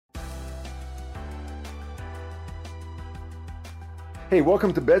Hey,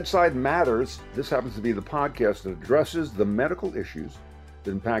 welcome to Bedside Matters. This happens to be the podcast that addresses the medical issues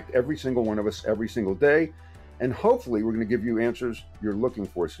that impact every single one of us every single day. And hopefully we're going to give you answers you're looking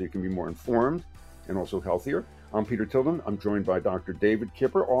for so you can be more informed and also healthier. I'm Peter Tilden. I'm joined by Dr. David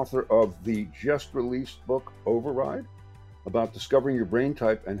Kipper, author of the just released book, Override, about discovering your brain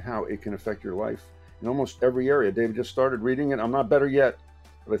type and how it can affect your life in almost every area. David just started reading it. I'm not better yet,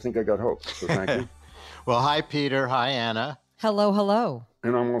 but I think I got hope. So thank you. Well, hi, Peter. Hi, Anna. Hello, hello.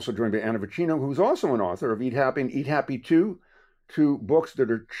 And I'm also joined by Anna Vicino, who's also an author of Eat Happy and Eat Happy 2, two books that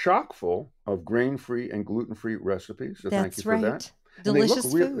are chock full of grain-free and gluten-free recipes. So thank you for that.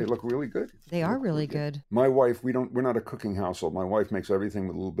 Delicious food. They look really good. They are really good. My wife, we're not a cooking household. My wife makes everything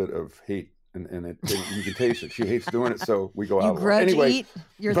with a little bit of hate, and you can taste it. She hates doing it, so we go out. You grudge anyway, eat?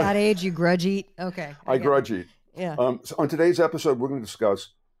 You're that age, you grudge eat? Okay. I grudge eat. Yeah. So on today's episode, we're going to discuss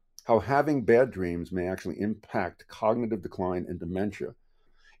how having bad dreams may actually impact cognitive decline and dementia.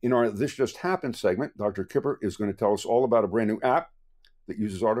 In our This Just Happened segment, Dr. Kipper is going to tell us all about a brand new app that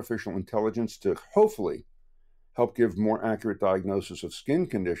uses artificial intelligence to hopefully help give more accurate diagnosis of skin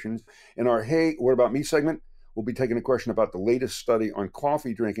conditions. In our Hey, What About Me segment, we'll be taking a question about the latest study on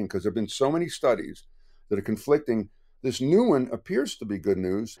coffee drinking, because there have been so many studies that are conflicting. This new one appears to be good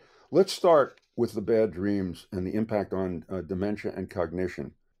news. Let's start with the bad dreams and the impact on dementia and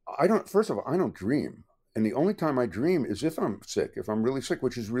cognition. First of all, I don't dream. And the only time I dream is if I'm sick, if I'm really sick,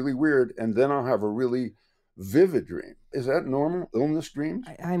 which is really weird. And then I'll have a really vivid dream. Is that normal? Illness dreams?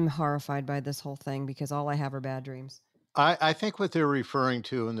 I'm horrified by this whole thing because all I have are bad dreams. I think what they're referring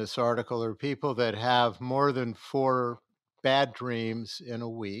to in this article are people that have more than 4 bad dreams in a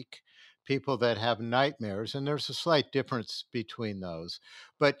week, people that have nightmares, and there's a slight difference between those.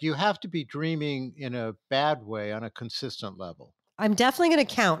 But you have to be dreaming in a bad way on a consistent level. I'm definitely going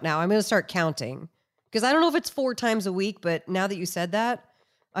to count now. I'm going to start counting because I don't know if it's 4 times a week, but now that you said that,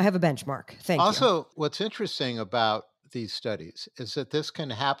 I have a benchmark. Thank you. Also, what's interesting about these studies is that this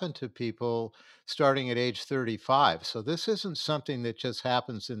can happen to people starting at age 35. So this isn't something that just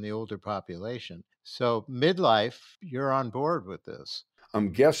happens in the older population. So midlife, you're on board with this.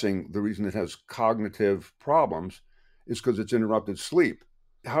 I'm guessing the reason it has cognitive problems is because it's interrupted sleep.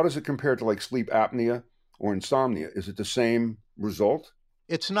 How does it compare to like sleep apnea or insomnia? Is it the same result?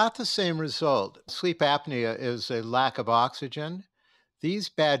 It's not the same result. Sleep apnea is a lack of oxygen. These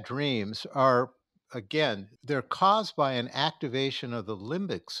bad dreams are, again, they're caused by an activation of the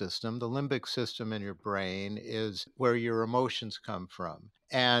limbic system. The limbic system in your brain is where your emotions come from.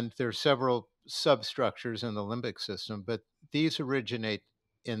 And there are several substructures in the limbic system, but these originate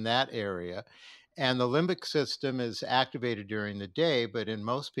in that area. And the limbic system is activated during the day, but in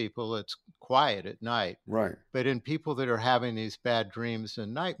most people, it's quiet at night. Right. But in people that are having these bad dreams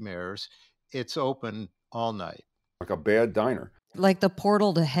and nightmares, it's open all night. Like a bad diner. Like the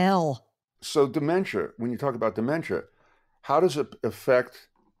portal to hell. So dementia, when you talk about dementia, how does it affect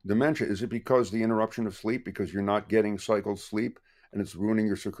dementia? Is it because the interruption of sleep, because you're not getting cycled sleep and it's ruining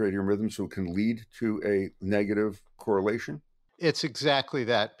your circadian rhythm, so it can lead to a negative correlation? It's exactly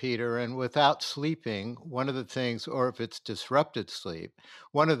that, Peter. And without sleeping, one of the things, or if it's disrupted sleep,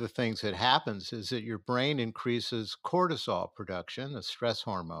 one of the things that happens is that your brain increases cortisol production, the stress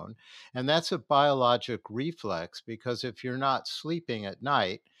hormone. And that's a biologic reflex because if you're not sleeping at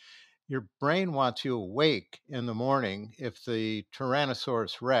night, your brain wants you awake in the morning if the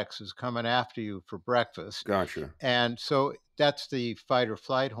Tyrannosaurus Rex is coming after you for breakfast. Gotcha. And so that's the fight or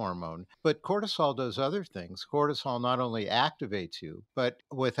flight hormone. But cortisol does other things. Cortisol not only activates you, but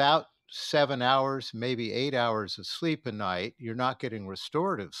without 7 hours, maybe 8 hours of sleep a night, you're not getting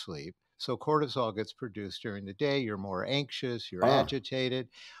restorative sleep. So cortisol gets produced during the day. You're more anxious, you're agitated.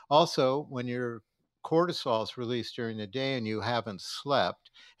 Also, when your cortisol is released during the day and you haven't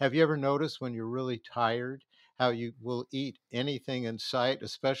slept, have you ever noticed when you're really tired how you will eat anything in sight,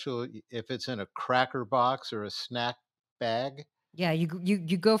 especially if it's in a cracker box or a snack bag? Yeah, you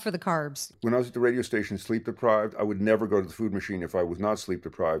go for the carbs. When I was at the radio station sleep deprived, I would never go to the food machine if I was not sleep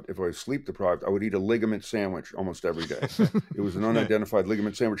deprived. If I was sleep deprived, I would eat a ligament sandwich almost every day. It was an unidentified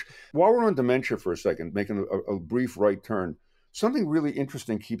ligament sandwich. While we're on dementia for a second, making a brief right turn, something really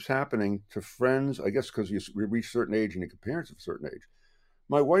interesting keeps happening to friends, I guess because you reach a certain age and you get parents of a certain age.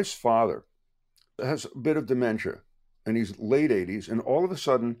 My wife's father has a bit of dementia, and he's late 80s, and all of a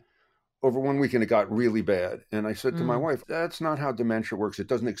sudden, over one weekend, it got really bad. And I said to my wife, that's not how dementia works. It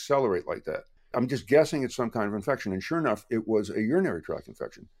doesn't accelerate like that. I'm just guessing it's some kind of infection. And sure enough, it was a urinary tract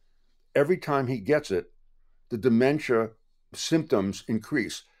infection. Every time he gets it, the dementia symptoms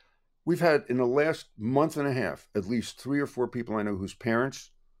increase. We've had, in the last month and a half, at least 3 or 4 people I know whose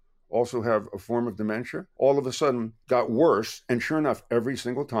parents also have a form of dementia, all of a sudden got worse. And sure enough, every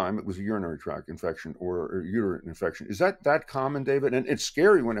single time it was a urinary tract infection or a uterine infection. Is that common, David? And it's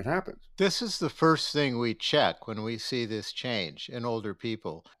scary when it happens. This is the first thing we check when we see this change in older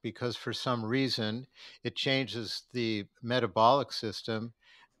people, because for some reason it changes the metabolic system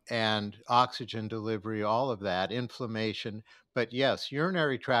and oxygen delivery, all of that, inflammation. But yes,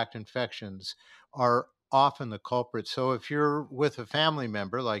 urinary tract infections are often the culprit. So if you're with a family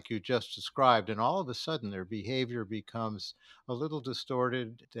member, like you just described, and all of a sudden their behavior becomes a little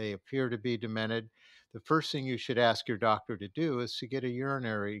distorted, they appear to be demented, the first thing you should ask your doctor to do is to get a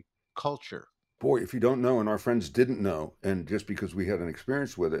urinary culture. Boy, if you don't know, and our friends didn't know, and just because we had an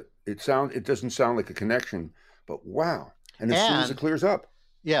experience with it, it doesn't sound like a connection, but wow. And as soon as it And clears up,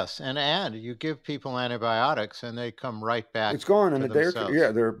 yes, and you give people antibiotics and they come right back it's gone in to a day or two. themselves.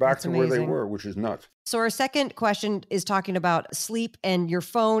 Yeah, they're back That's to where they amazing. were, which is nuts. So our second question is talking about sleep and your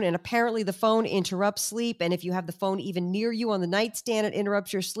phone. And apparently the phone interrupts sleep. And if you have the phone even near you on the nightstand, it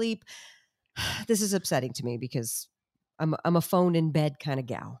interrupts your sleep. This is upsetting to me because I'm a phone in bed kind of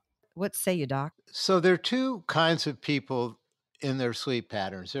gal. What say you, doc? So there are two kinds of people in their sleep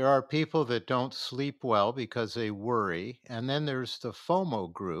patterns. There are people that don't sleep well because they worry, and then there's the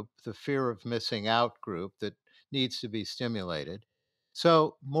FOMO group, the fear of missing out group, that needs to be stimulated.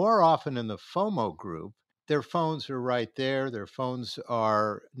 So more often in the FOMO group, their phones are right there, their phones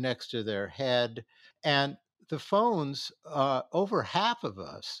are next to their head, and the phones, over half of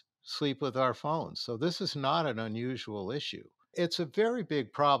us sleep with our phones. So this is not an unusual issue. It's a very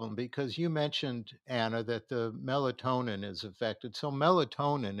big problem because you mentioned, Anna, that the melatonin is affected. So,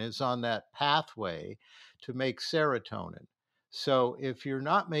 melatonin is on that pathway to make serotonin. So, if you're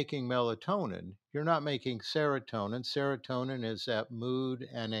not making melatonin, you're not making serotonin. Serotonin is that mood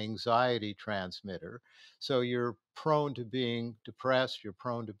and anxiety transmitter. So, you're prone to being depressed, you're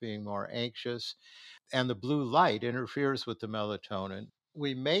prone to being more anxious, and the blue light interferes with the melatonin.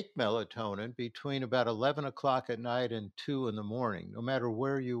 We make melatonin between about 11 o'clock at night and 2 in the morning, no matter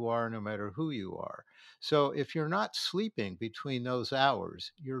where you are, no matter who you are. So if you're not sleeping between those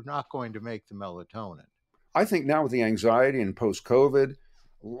hours, you're not going to make the melatonin. I think now with the anxiety and post COVID,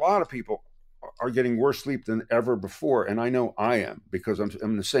 a lot of people are getting worse sleep than ever before. And I know I am because I'm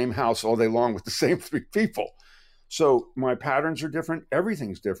in the same house all day long with the same three people. So my patterns are different.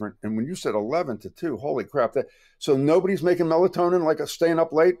 Everything's different. And when you said 11 to 2, holy crap. So nobody's making melatonin, like staying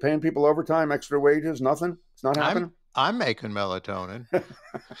up late, paying people overtime, extra wages, nothing? It's not happening? I'm making melatonin.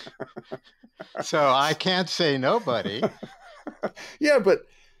 So I can't say nobody. Yeah, but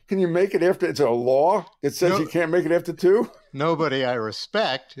can you make it after? It's a law. It says you can't make it after 2. Nobody I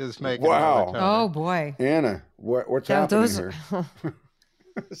respect is making Wow. melatonin. Oh boy, Anna, what's happening here?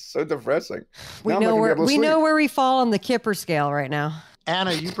 It's so depressing. we know where we fall on the Kipper scale right now.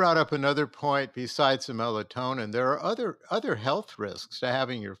 Anna, you brought up another point besides the melatonin. There are other health risks to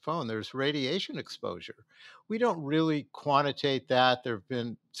having your phone. There's radiation exposure. We don't really quantitate that. There have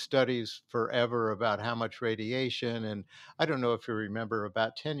been studies forever about how much radiation. And I don't know if you remember,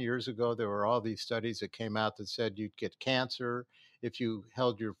 about 10 years ago, there were all these studies that came out that said you'd get cancer if you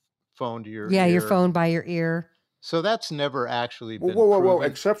held your phone to your ear. Your phone by your ear. So that's never actually been whoa, proven.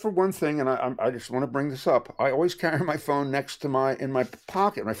 Except for one thing, and I just want to bring this up. I always carry my phone in my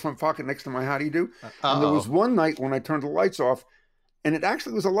pocket, my front pocket next to my how do you do. And there was one night when I turned the lights off, and it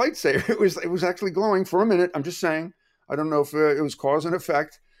actually was a lightsaber. It was actually glowing for a minute. I'm just saying. I don't know if it was cause and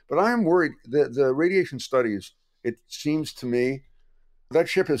effect, but I am worried. The radiation studies, it seems to me, that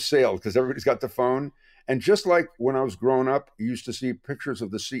ship has sailed because everybody's got the phone. And just like when I was growing up, you used to see pictures of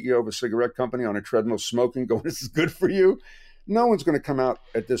the CEO of a cigarette company on a treadmill smoking, going, "This is good for you." No one's going to come out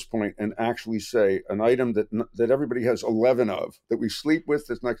at this point and actually say an item that everybody has 11 of, that we sleep with,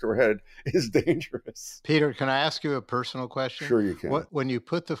 that's next to our head, is dangerous. Peter, can I ask you a personal question? Sure you can. When you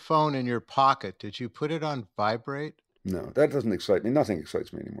put the phone in your pocket, did you put it on vibrate? No, that doesn't excite me. Nothing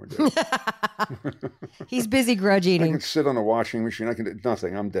excites me anymore, Dave. He's busy grudge eating. I can sit on a washing machine. I can do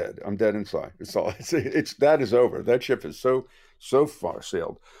nothing. I'm dead. I'm dead inside. It's all. It's that is over. That ship is so far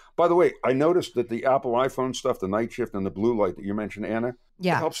sailed. By the way, I noticed that the Apple iPhone stuff, the night shift and the blue light that you mentioned, Anna, it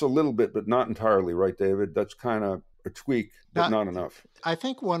helps a little bit, but not entirely, right, David? That's kind of a tweak, but not enough. I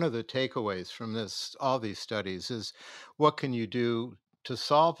think one of the takeaways from all these studies is, what can you do to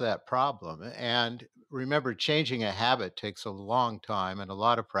solve that problem? And remember, changing a habit takes a long time and a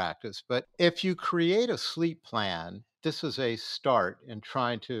lot of practice. But if you create a sleep plan, this is a start in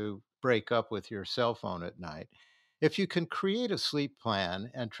trying to break up with your cell phone at night. If you can create a sleep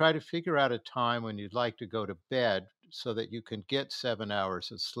plan and try to figure out a time when you'd like to go to bed so that you can get 7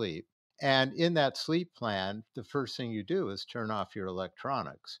 hours of sleep. And in that sleep plan, the first thing you do is turn off your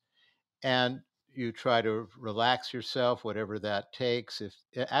electronics. and you try to relax yourself, whatever that takes.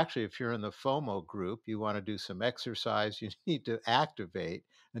 If you're in the FOMO group, you want to do some exercise, you need to activate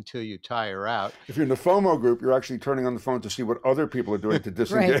until you tire out. If you're in the FOMO group, you're actually turning on the phone to see what other people are doing to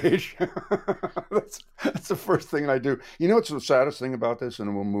disengage. That's the first thing I do. You know what's the saddest thing about this, and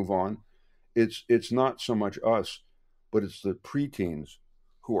then we'll move on? It's not so much us, but it's the preteens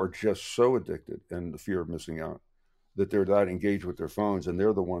who are just so addicted and the fear of missing out that they're that engaged with their phones, and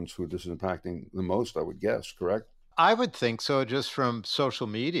they're the ones who this is impacting the most, I would guess, correct? I would think so, just from social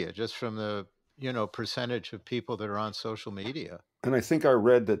media, just from the percentage of people that are on social media. And I think I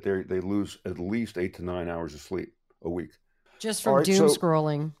read that they lose at least 8 to 9 hours of sleep a week. Just from doom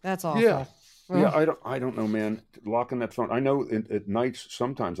scrolling. That's awful. Yeah. Yeah, I don't know, man. Locking that phone. I know at nights,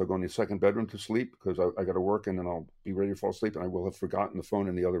 sometimes I'll go in the second bedroom to sleep because I got to work and then I'll be ready to fall asleep and I will have forgotten the phone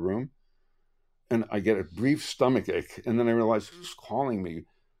in the other room. And I get a brief stomach ache. And then I realize, who's calling me?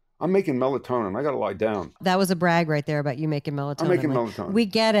 I'm making melatonin. I got to lie down. That was a brag right there about you making melatonin. I'm making melatonin. We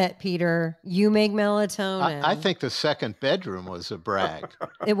get it, Peter. You make melatonin. I think the second bedroom was a brag.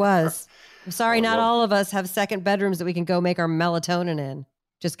 It was. I'm sorry, not all of us have second bedrooms that we can go make our melatonin in.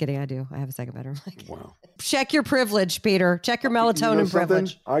 Just kidding, I do. I have a second bedroom. Wow. Check your privilege, Peter. Check your melatonin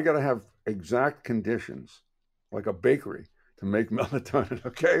privilege. I got to have exact conditions, like a bakery, to make melatonin,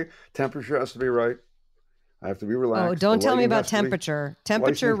 okay? Temperature has to be right. I have to be relaxed. Oh, don't tell me about temperature.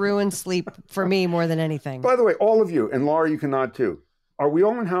 Temperature ruins sleep for me more than anything. By the way, all of you, and Laura, you can nod too. Are we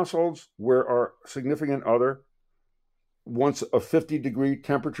all in households where our significant other wants a 50-degree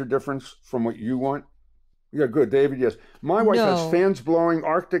temperature difference from what you want? Yeah, good, David, yes. My wife has fans blowing,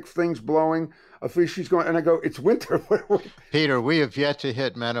 Arctic things blowing. She's going, and I go, it's winter. Peter, we have yet to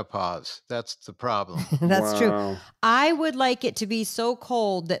hit menopause. That's the problem. That's true. I would like it to be so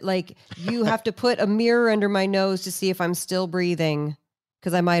cold that you have to put a mirror under my nose to see if I'm still breathing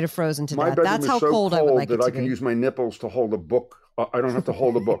because I might have frozen to death. That's how cold I would like it to be. I can use my nipples to hold a book. I don't have to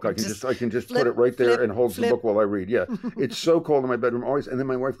hold a book. I can just put it right there and hold the book while I read. Yeah, it's so cold in my bedroom always. And then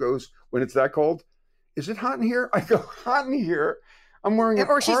my wife goes, when it's that cold, is it hot in here? I go, hot in here. I'm wearing a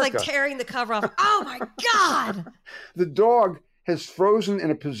Or she's parka. tearing the cover off. Oh my God. The dog has frozen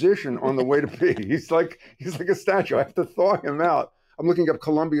in a position on the way to pee. He's like a statue. I have to thaw him out. I'm looking up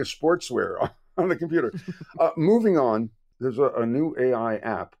Columbia sportswear on the computer. Moving on, there's a new AI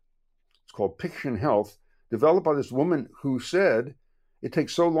app. It's called Piction Health, developed by this woman who said it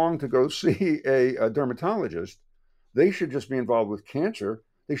takes so long to go see a dermatologist. They should just be involved with cancer.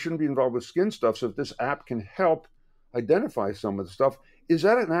 They shouldn't be involved with skin stuff. So if this app can help identify some of the stuff, is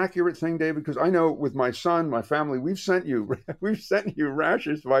that an accurate thing, David? Because I know with my son, my family, we've sent you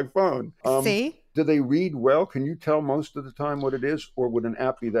rashes by phone. See? Do they read well? Can you tell most of the time what it is, or would an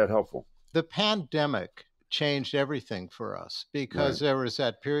app be that helpful? The pandemic changed everything for us because there was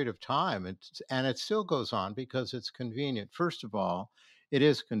that period of time, and it still goes on because it's convenient. First of all, it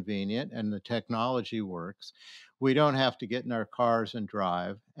is convenient and the technology works. We don't have to get in our cars and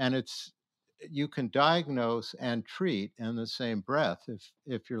drive, and you can diagnose and treat in the same breath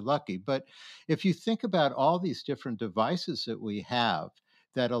if you're lucky. But if you think about all these different devices that we have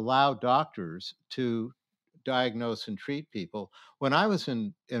that allow doctors to diagnose and treat people, when I was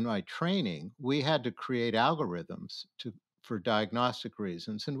in my training, we had to create algorithms for diagnostic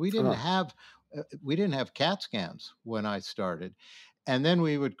reasons, and we didn't have CAT scans when I started. And then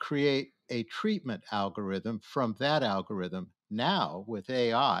we would create a treatment algorithm from that algorithm. Now, with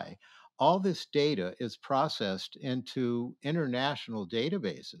AI, all this data is processed into international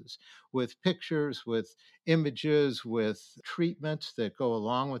databases with pictures, with images, with treatments that go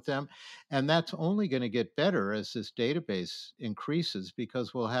along with them. And that's only going to get better as this database increases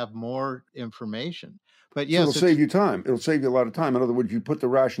because we'll have more information. But yes, so it'll save you time. It'll save you a lot of time. In other words, you put the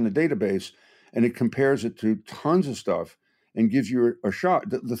rash in the database and it compares it to tons of stuff and gives you a shot.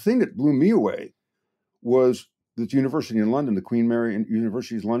 The thing that blew me away was that the University in London, the Queen Mary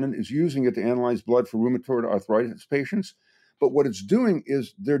University of London, is using it to analyze blood for rheumatoid arthritis patients. But what it's doing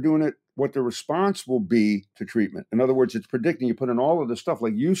is they're doing it what the response will be to treatment. In other words, it's predicting. You put in all of this stuff,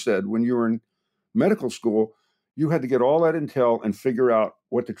 like you said, when you were in medical school, you had to get all that intel and figure out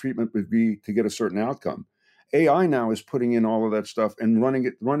what the treatment would be to get a certain outcome. AI now is putting in all of that stuff and running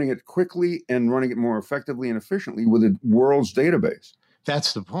it quickly and running it more effectively and efficiently with the world's database.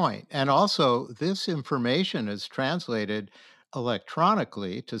 That's the point. And also, this information is translated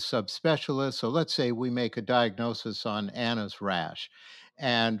electronically to subspecialists. So let's say we make a diagnosis on Anna's rash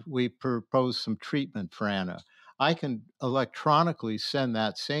and we propose some treatment for Anna. I can electronically send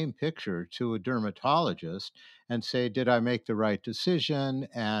that same picture to a dermatologist and say, did I make the right decision?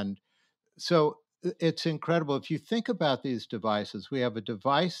 And so It's incredible. If you think about these devices, we have a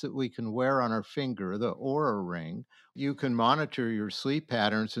device that we can wear on our finger, the Aura Ring. You can monitor your sleep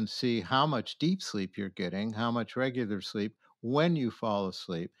patterns and see how much deep sleep you're getting, how much regular sleep, when you fall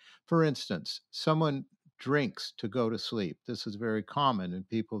asleep. For instance, someone drinks to go to sleep. This is very common in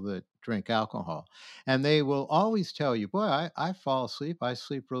people that drink alcohol. And they will always tell you, boy, I fall asleep. I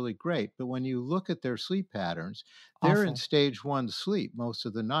sleep really great. But when you look at their sleep patterns, they're in Awful. stage one sleep most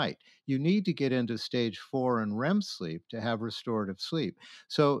of the night. You need to get into stage 4 and REM sleep to have restorative sleep.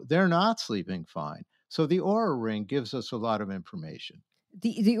 So they're not sleeping fine. So the Aura Ring gives us a lot of information.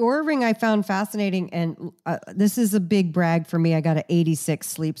 The Aura Ring I found fascinating, and this is a big brag for me. I got an 86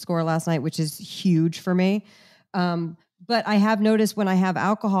 sleep score last night, which is huge for me. But I have noticed when I have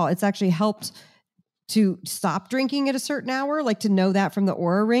alcohol, it's actually helped to stop drinking at a certain hour, like to know that from the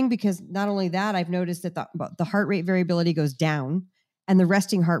Aura Ring, because not only that, I've noticed that the heart rate variability goes down and the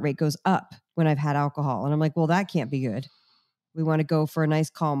resting heart rate goes up when I've had alcohol. And I'm like, well, that can't be good. We want to go for a nice,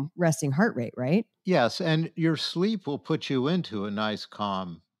 calm, resting heart rate, right? Yes, and your sleep will put you into a nice,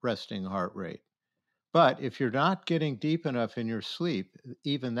 calm, resting heart rate. But if you're not getting deep enough in your sleep,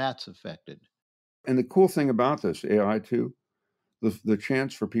 even that's affected. And the cool thing about this AI too, the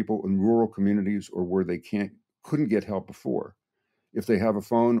chance for people in rural communities or where they couldn't get help before, if they have a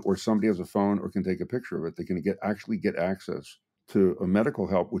phone or somebody has a phone or can take a picture of it, they can actually get access to a medical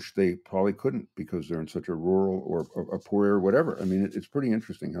help, which they probably couldn't because they're in such a rural or a poor area or whatever. I mean, it's pretty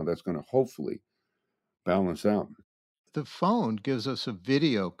interesting how that's going to hopefully balance out. The phone gives us a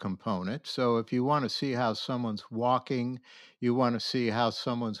video component. So if you want to see how someone's walking, you want to see how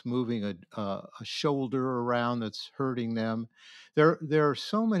someone's moving a shoulder around that's hurting them. There are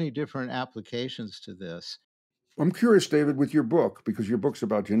so many different applications to this. I'm curious, David, with your book, because your book's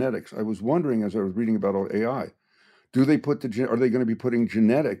about genetics. I was wondering as I was reading about all AI, are they going to be putting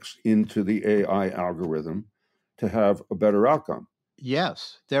genetics into the AI algorithm to have a better outcome?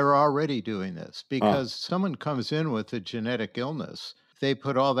 Yes, they're already doing this Ah, because someone comes in with a genetic illness. They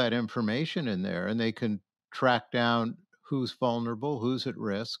put all that information in there and they can track down who's vulnerable, who's at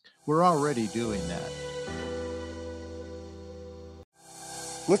risk. We're already doing that.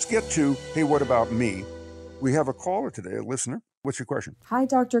 let's get to, hey, what about me? We have a caller today, a listener. What's your question? Hi,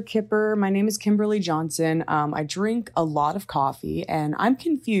 Dr. Kipper. My name is Kimberly Johnson. I drink a lot of coffee and I'm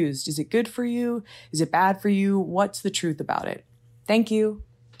confused. Is it good for you? Is it bad for you? What's the truth about it? Thank you.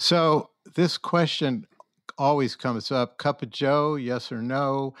 So, this question always comes up, cup of joe, yes or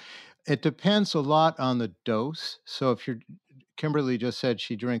no? It depends a lot on the dose. So if you're Kimberly just said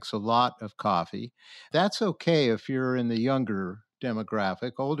she drinks a lot of coffee. That's okay if you're in the younger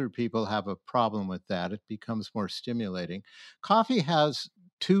demographic. Older people have a problem with that. It becomes more stimulating. Coffee has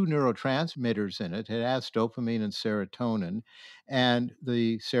two neurotransmitters in it. It has dopamine and serotonin. And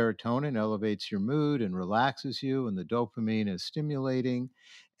the serotonin elevates your mood and relaxes you, and the dopamine is stimulating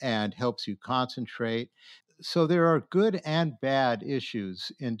and helps you concentrate. So there are good and bad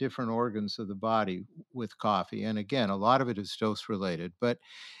issues in different organs of the body with coffee. And again, a lot of it is dose related. But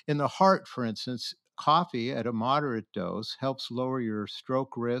in the heart, for instance, coffee at a moderate dose helps lower your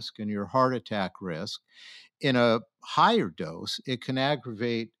stroke risk and your heart attack risk. In a higher dose, it can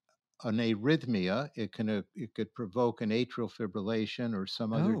aggravate an arrhythmia. It could provoke an atrial fibrillation or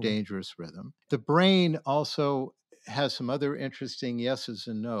some other Oh, dangerous rhythm. The brain also has some other interesting yeses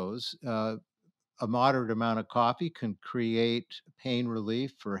and nos. A moderate amount of coffee can create pain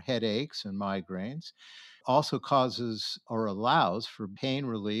relief for headaches and migraines. Also causes or allows for pain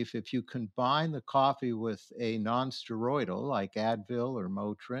relief if you combine the coffee with a nonsteroidal like Advil or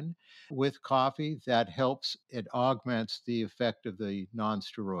Motrin. With coffee, that helps, it augments the effect of the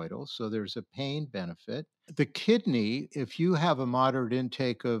nonsteroidal. So there's a pain benefit. The kidney, if you have a moderate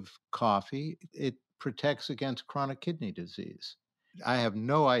intake of coffee, it protects against chronic kidney disease. I have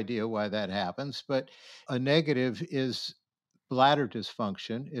no idea why that happens, but a negative is bladder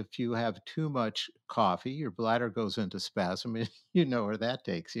dysfunction. If you have too much coffee, your bladder goes into spasm. You know where that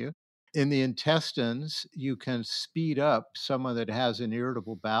takes you. In the intestines, you can speed up someone that has an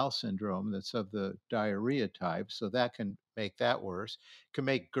irritable bowel syndrome that's of the diarrhea type. So that can make that worse, can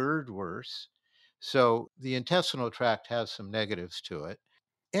make GERD worse. So the intestinal tract has some negatives to it.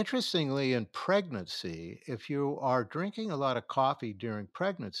 Interestingly, in pregnancy, if you are drinking a lot of coffee during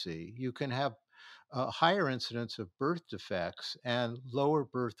pregnancy, you can have a higher incidence of birth defects and lower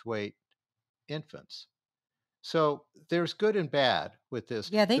birth weight infants. So there's good and bad with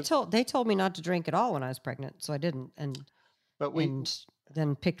this. yeah. They told me not to drink at all when I was pregnant, so I didn't, But and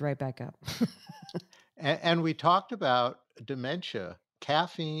then picked right back up. we talked about dementia.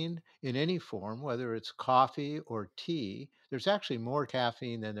 Caffeine in any form, whether it's coffee or tea, there's actually more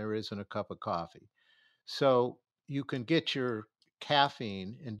caffeine than there is in a cup of coffee. So you can get your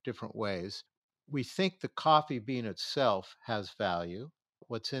caffeine in different ways. We think the coffee bean itself has value.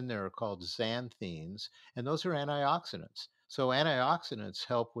 What's in there are called xanthines, and those are antioxidants. So antioxidants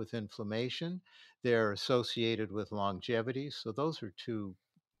help with inflammation. They're associated with longevity. So those are two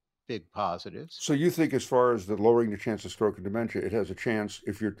big positives. So you think, as far as the lowering the chance of stroke and dementia, it has a chance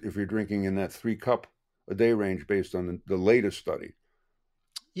if you're drinking in that 3 cup a day range based on the latest study.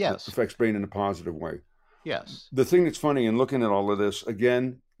 Yes. It affects brain in a positive way. Yes. The thing that's funny in looking at all of this,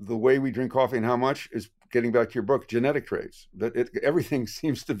 again, the way we drink coffee and how much is getting back to your book, genetic traits. Everything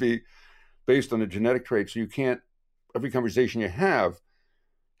seems to be based on a genetic trait. So you can't, every conversation you have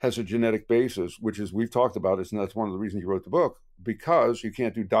has a genetic basis, which is, we've talked about it, and that's one of the reasons you wrote the book, because you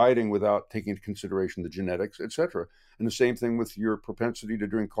can't do dieting without taking into consideration the genetics, etc. And the same thing with your propensity to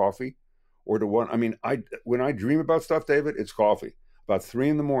drink coffee or to want, I mean, when I dream about stuff, David, it's coffee. About 3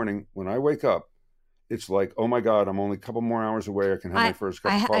 a.m, when I wake up, it's like, oh my God, I'm only a couple more hours away. I can have my first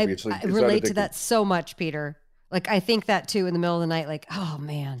cup of coffee. I relate to that so much, Peter. Like, I think that too in the middle of the night, like, oh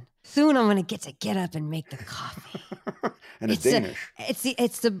man, soon I'm going to get up and make the coffee. And it's Danish.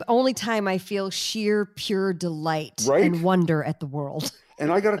 It's the only time I feel sheer, pure delight and wonder at the world.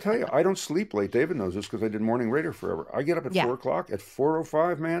 And I got to tell you, I don't sleep late. David knows this because I did morning radio forever. I get up at 4 o'clock. At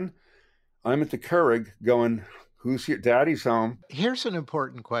 4:05, man, I'm at the Keurig going, who's here? Daddy's home. Here's an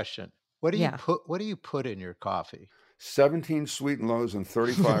important question. What do you put in your coffee? 17 sweet and lows and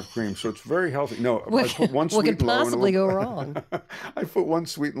 35 cream. So it's very healthy. No, I put one sweet and low. What could possibly go wrong? I put one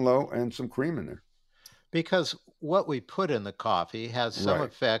sweet and low and some cream in there. Because what we put in the coffee has some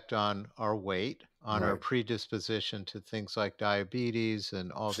effect on our weight, on our predisposition to things like diabetes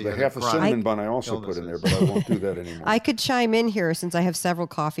and all the other half a cinnamon bun I also put in there, but I won't do that anymore. I could chime in here since I have several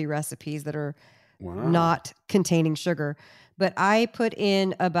coffee recipes that are not containing sugar. But I put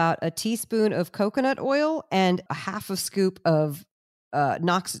in about a teaspoon of coconut oil and a half a scoop of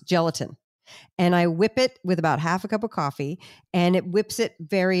Knox gelatin. And I whip it with about half a cup of coffee, and it whips it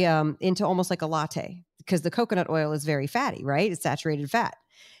very into almost like a latte, because the coconut oil is very fatty, right? It's saturated fat.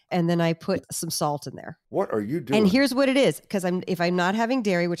 And then I put some salt in there. What are you doing? And here's what it is, because if I'm not having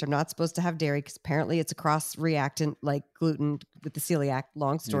dairy, which I'm not supposed to have dairy, because apparently it's a cross reactant like gluten with the celiac.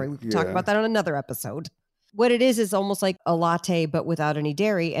 Long story. We can talk about that on another episode. What it is almost like a latte, but without any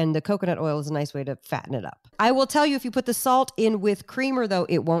dairy. And the coconut oil is a nice way to fatten it up. I will tell you, if you put the salt in with creamer, though,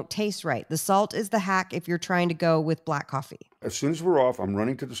 it won't taste right. The salt is the hack if you're trying to go with black coffee. As soon as we're off, I'm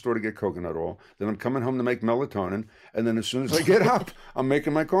running to the store to get coconut oil. Then I'm coming home to make melatonin. And then as soon as I get up, I'm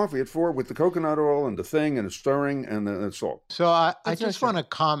making my coffee at 4 with the coconut oil and the thing and the stirring and the salt. So I just want to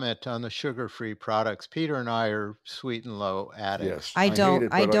comment on the sugar-free products. Peter and I are sweet and low addicts. Yes,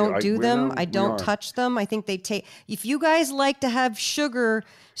 I don't do them. I don't touch them. I think they take, if you guys like to have sugar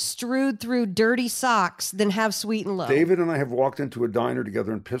strewed through dirty socks, then have sweet and low. David and I have walked into a diner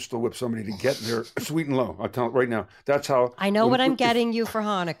together and pistol whipped somebody to get their sweet and low. I'll tell you right now. That's how. I know what I'm getting you for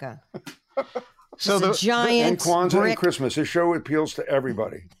Hanukkah. So the giant and Kwanzaa and Christmas. This show appeals to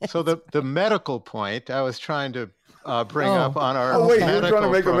everybody. So the medical point I was trying to bring up on our you were trying to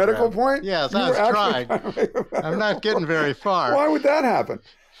make program. A medical point? Yes, I was trying. I'm not getting very far. Why would that happen?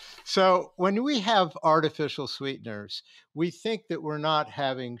 So when we have artificial sweeteners, we think that we're not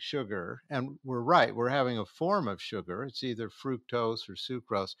having sugar, and we're right. We're having a form of sugar. It's either fructose or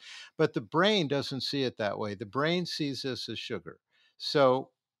sucrose, but the brain doesn't see it that way. The brain sees this as sugar. So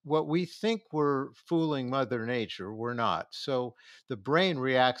what we think we're fooling Mother Nature, we're not. So the brain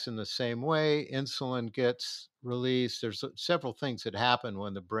reacts in the same way. Insulin gets released. There's several things that happen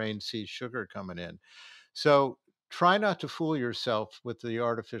when the brain sees sugar coming in. So try not to fool yourself with the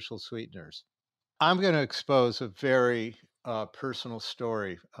artificial sweeteners. I'm going to expose a very personal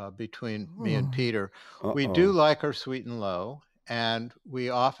story between me and Peter. We do like our sweet and low, and we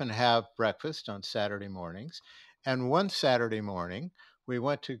often have breakfast on Saturday mornings. And one Saturday morning, we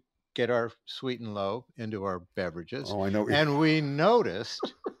went to get our sweet and low into our beverages. Oh, I know. And we noticed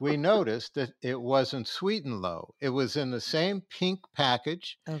that it wasn't sweet and low. It was in the same pink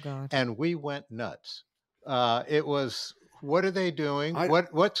package. Oh, God. And we went nuts. It was, what are they doing?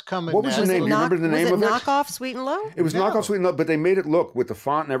 What's coming What was next? the name? Do you remember the name of it? Was it knockoff Sweet and Low? It was knockoff Sweet and Low, but they made it look with the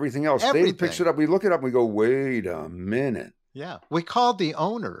font and everything else. David picks it up. We look it up and we go, wait a minute. Yeah. We called the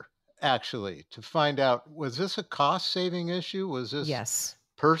owner, actually, to find out, was this a cost-saving issue? Was this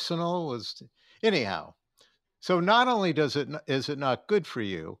personal? Anyhow. So not only is it not good for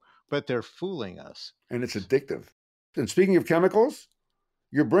you, but they're fooling us. And it's addictive. And speaking of chemicals,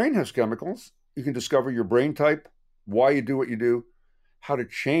 your brain has chemicals. You can discover your brain type, why you do what you do, how to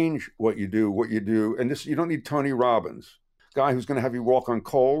change what you do. And this, you don't need Tony Robbins, guy who's going to have you walk on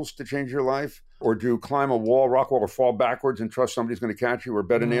coals to change your life. or do climb a wall, rock wall, or fall backwards and trust somebody's going to catch you, or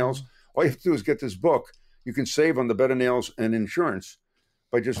bed of nails. All you have to do is get this book. You can save on the bed of nails and insurance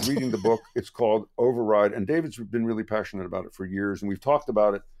by just reading the book. It's called Override. And David's been really passionate about it for years. And we've talked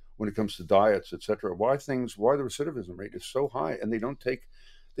about it when it comes to diets, et cetera. Why the recidivism rate is so high, and they don't take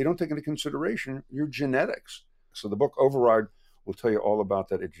into consideration your genetics. So the book Override will tell you all about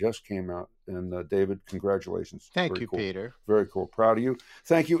that. It just came out. And David, congratulations. Thank Very you, cool. Peter. Very cool. Proud of you.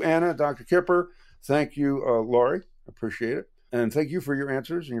 Thank you, Anna, Dr. Kipper. Thank you, Laurie. Appreciate it. And thank you for your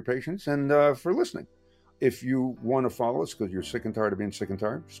answers and your patience and for listening. If you want to follow us because you're sick and tired of being sick and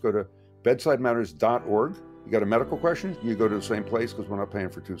tired, just go to bedsidematters.org. You got a medical question, you go to the same place because we're not paying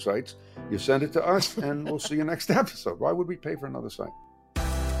for two sites. You send it to us and we'll see you next episode. Why would we pay for another site?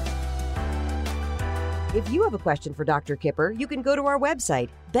 If you have a question for Dr. Kipper, you can go to our website,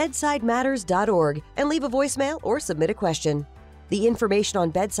 bedsidematters.org, and leave a voicemail or submit a question. The information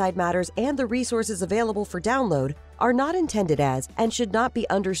on Bedside Matters and the resources available for download are not intended as and should not be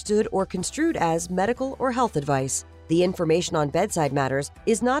understood or construed as medical or health advice. The information on Bedside Matters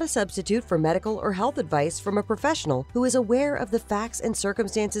is not a substitute for medical or health advice from a professional who is aware of the facts and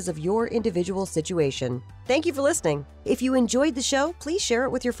circumstances of your individual situation. Thank you for listening. If you enjoyed the show, please share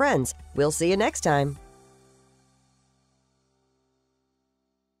it with your friends. We'll see you next time.